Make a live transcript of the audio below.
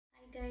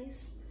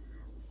guys,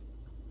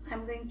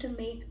 I'm going to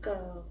make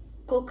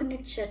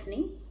coconut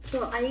chutney.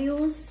 So I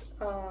use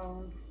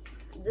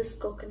this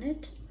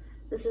coconut.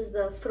 This is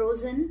the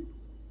frozen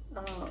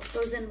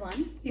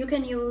one. You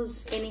can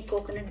use any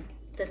coconut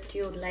that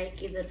you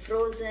like, either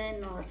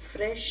frozen or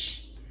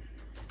fresh,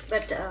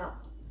 but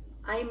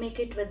I make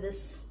it with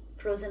this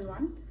frozen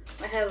one.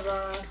 I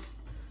have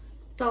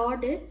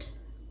thawed it.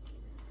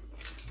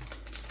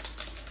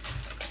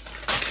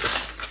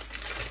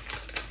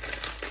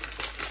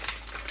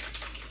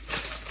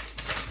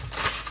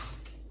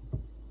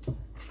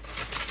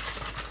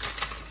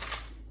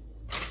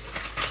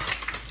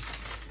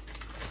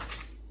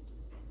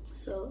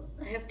 So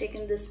I have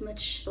taken this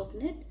much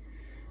coconut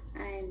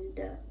and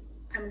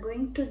I'm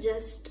going to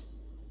just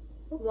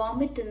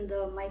warm it in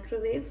the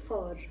microwave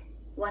for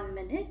 1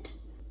 minute.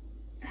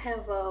 I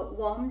have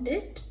warmed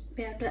it.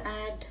 We have to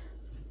add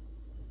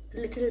a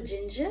little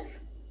ginger,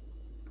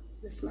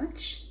 this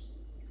much,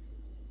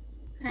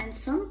 and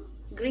some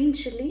green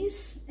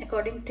chilies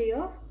according to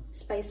your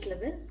spice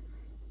level.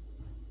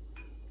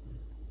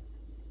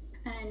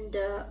 And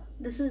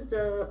this is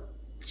the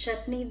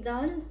chutney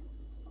dal,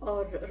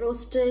 or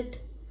roasted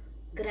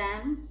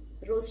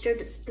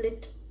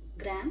split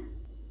gram.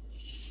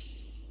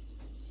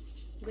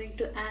 I'm going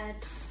to add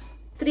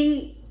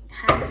 3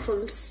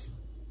 handfuls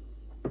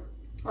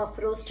of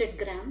roasted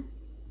gram.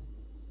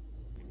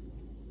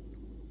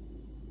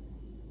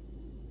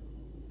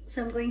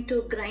 So I'm going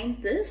to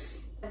grind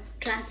this. I've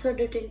transferred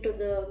it into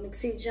the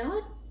mixie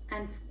jar,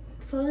 and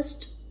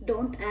first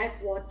don't add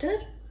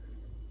water,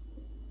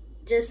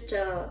 just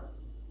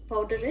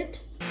powder it.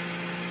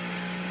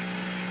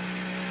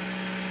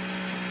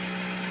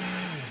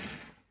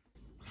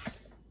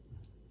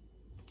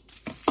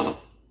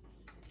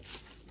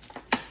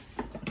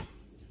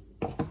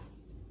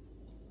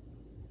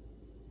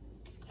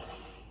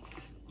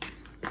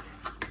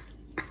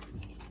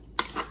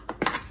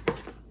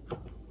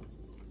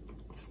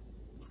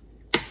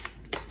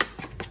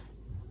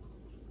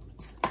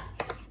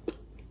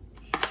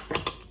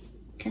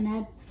 Can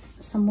add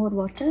some more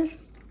water.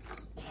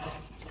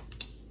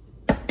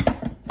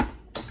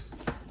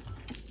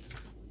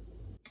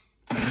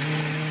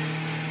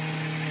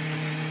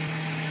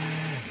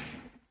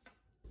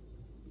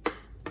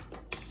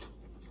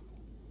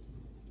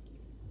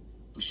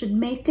 Should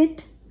make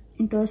it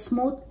into a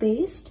smooth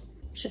paste.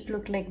 Should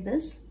look like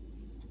this.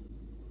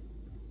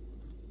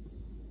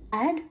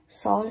 Add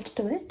salt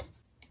to it.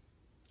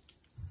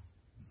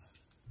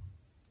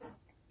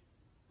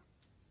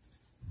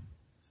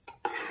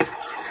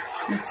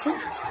 Mix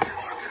it.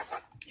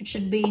 It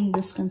should be in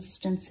this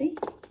consistency,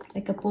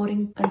 like a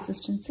pouring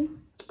consistency.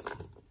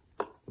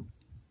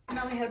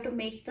 Now we have to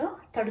make the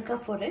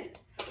tadka for it.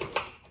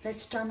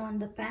 Let's turn on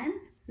the pan.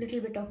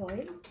 Little bit of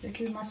oil,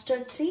 little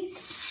mustard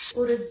seeds,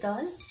 urad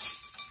dal,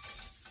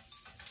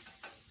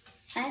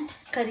 and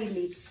curry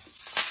leaves.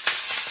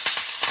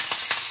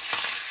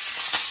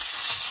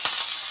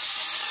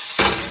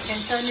 You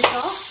can turn it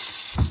off.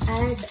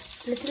 Add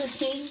little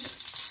hing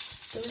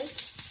to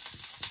it.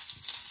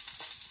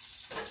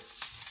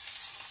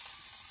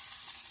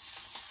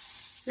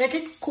 Let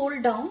it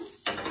cool down,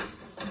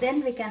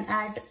 then we can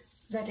add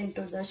that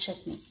into the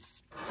chutney.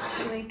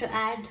 I'm going to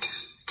add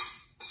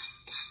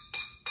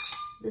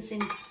this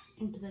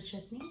into the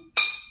chutney.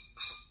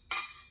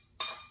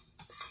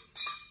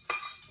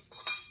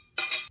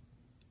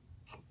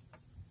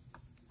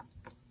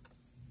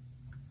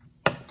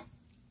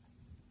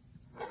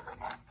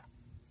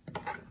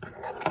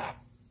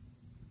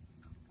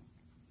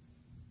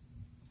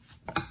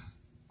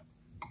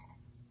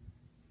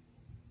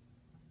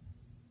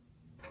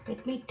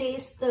 Let me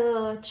taste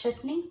the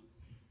chutney.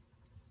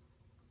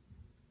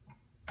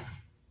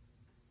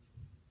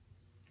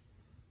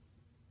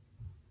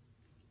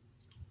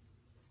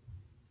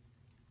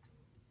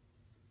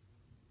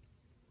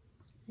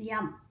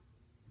 Yum.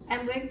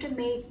 I'm going to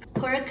make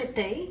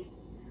Kozhukattai.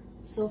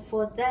 So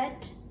for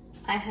that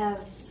I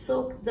have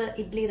soaked the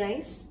idli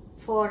rice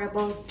for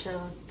about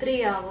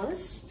 3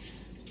 hours,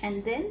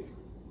 and then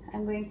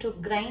I'm going to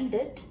grind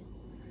it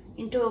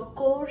into a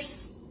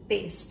coarse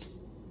paste.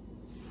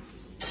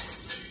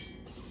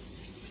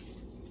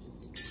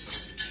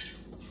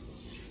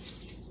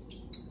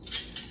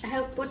 I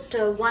have put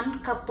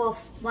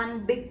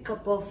 1 big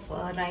cup of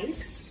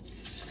rice.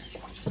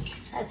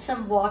 Add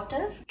some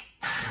water.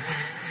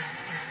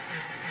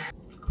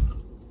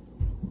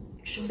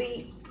 It should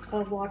be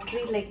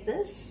watery like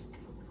this.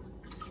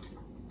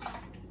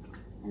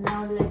 And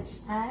now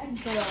let's add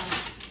the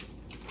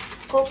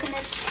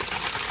coconut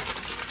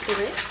to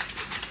it.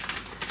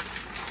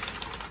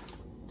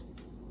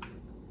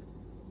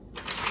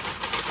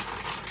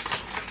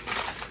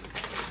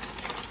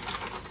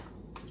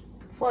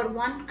 For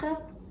 1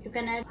 cup, you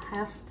can add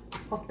half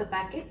of the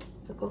packet,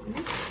 the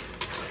coconut.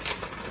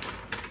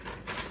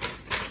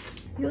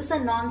 Use a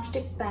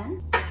non-stick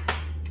pan,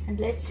 and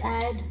let's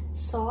add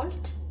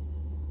salt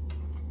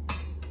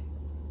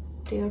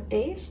to your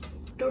taste.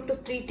 2 to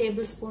 3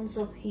 tablespoons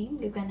of hing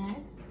you can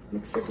add.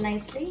 Mix it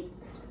nicely.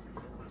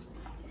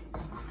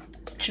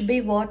 It should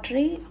be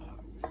watery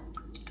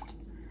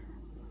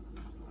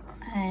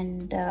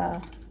and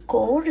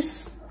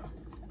coarse,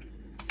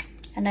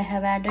 and I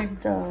have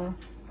added the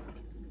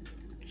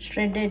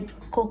shredded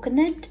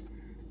coconut,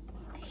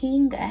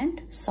 hing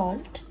and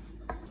salt.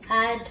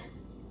 Add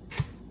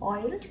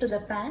oil to the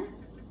pan.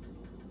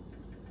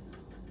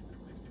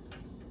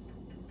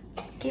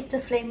 Keep the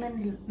flame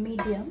in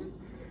medium,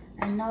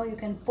 and now you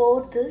can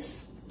pour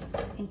this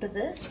into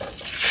this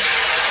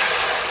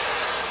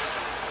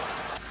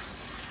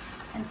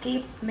and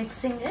keep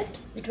mixing it.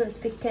 It will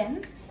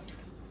thicken.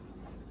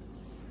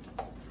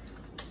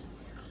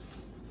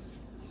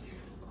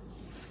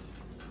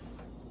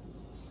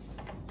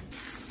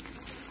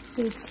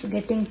 It's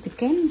getting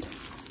thickened.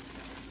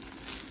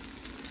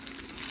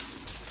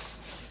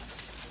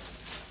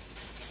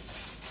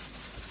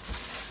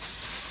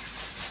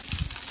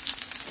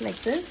 Like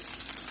this.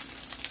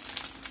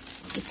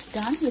 It's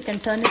done. We can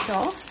turn it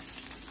off.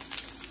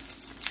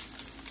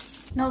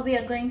 Now we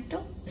are going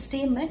to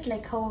steam it,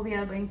 like how we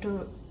are going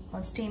to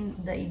steam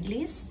the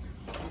idlis.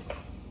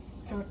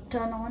 So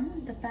turn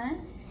on the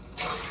pan.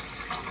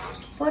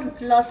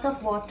 Put lots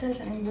of water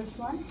in this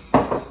one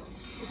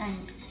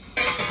and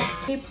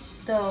keep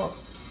the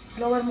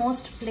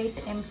lowermost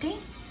plate empty.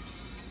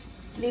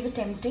 Leave it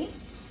empty.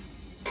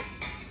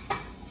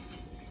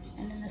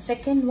 And in the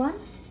second one,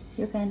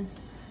 you can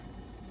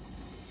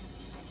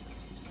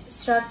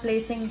start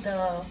placing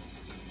the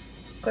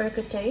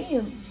kozhukattai.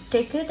 You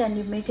take it and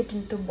you make it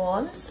into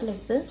balls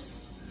like this.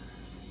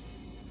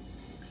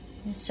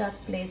 You start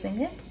placing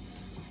it.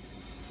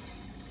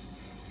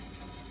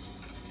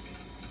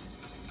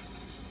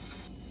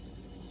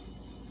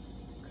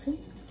 See,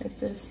 like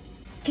this.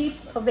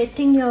 Keep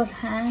wetting your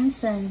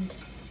hands and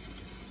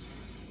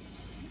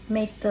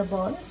make the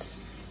balls.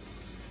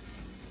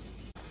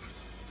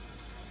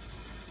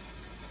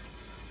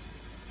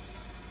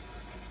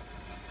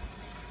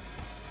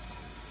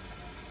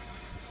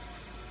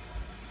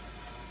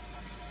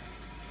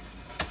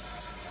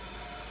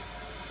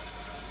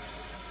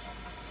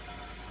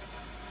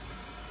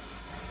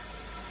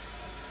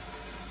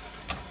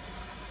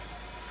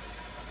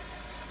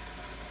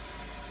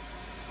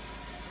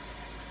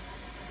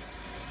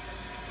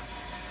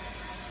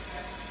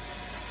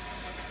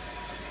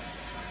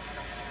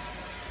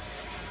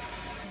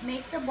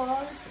 Make the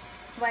balls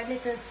while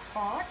it is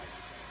hot.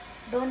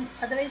 Don't,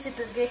 otherwise it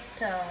will get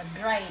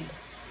dried.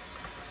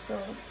 So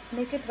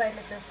make it while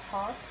it is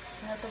hot.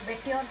 You have to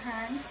wet your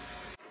hands.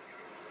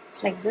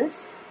 It's like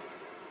this.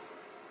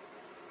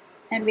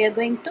 And we are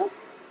going to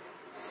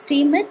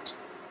steam it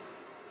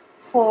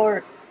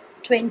for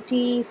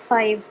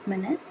 25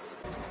 minutes.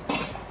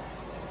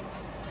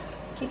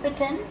 Keep it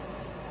in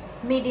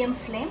medium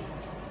flame.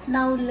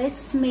 Now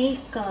let's make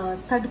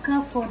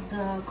tadka for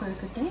the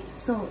kozhukattai.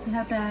 So you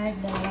have to add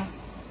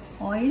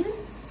oil,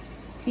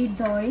 heat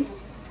the oil,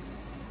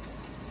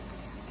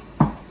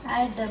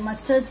 add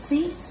mustard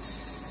seeds,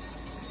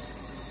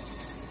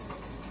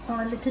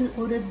 a little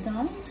urad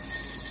dal,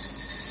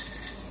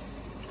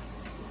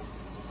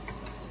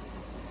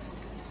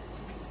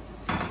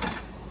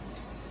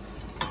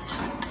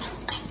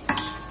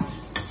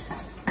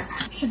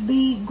 should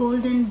be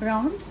golden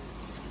brown,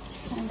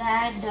 and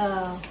add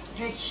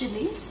red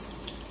chilies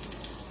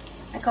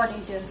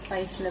according to your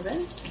spice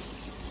level.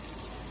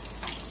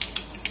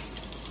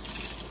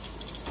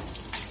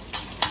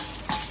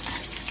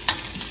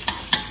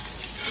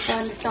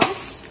 Turn it off.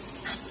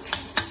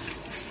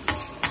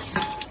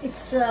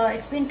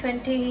 It's been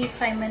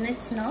 25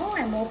 minutes now.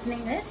 I'm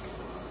opening it.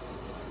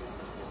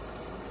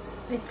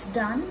 It's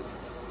done.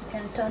 You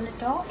can turn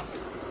it off.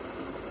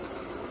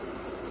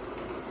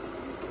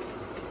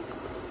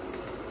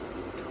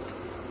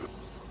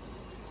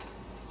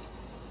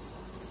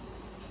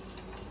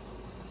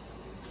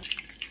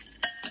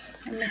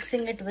 I'm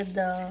mixing it with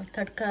the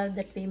tadka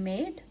that we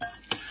made.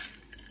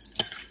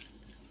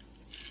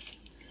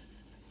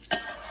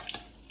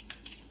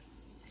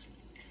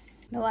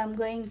 Now I'm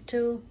going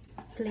to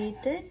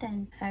plate it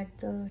and add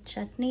the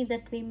chutney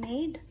that we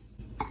made.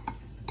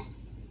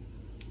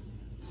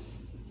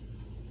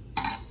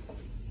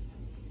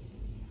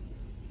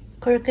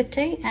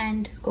 Kozhukattai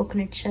and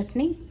coconut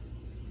chutney.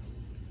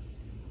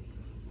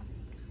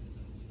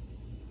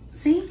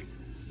 See?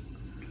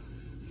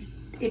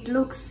 It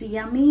looks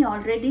yummy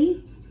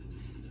already.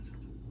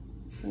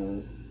 So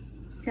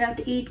you have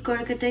to eat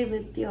kozhukattai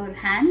with your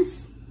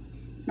hands,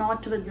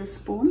 not with the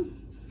spoon.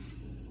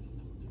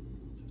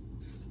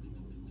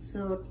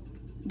 So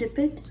dip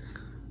it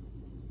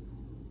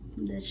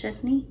in the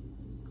chutney.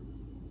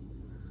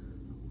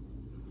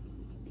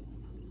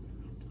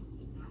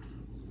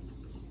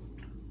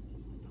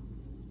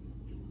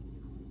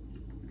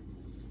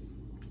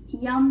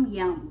 Yum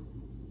yum.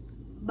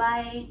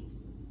 Bye.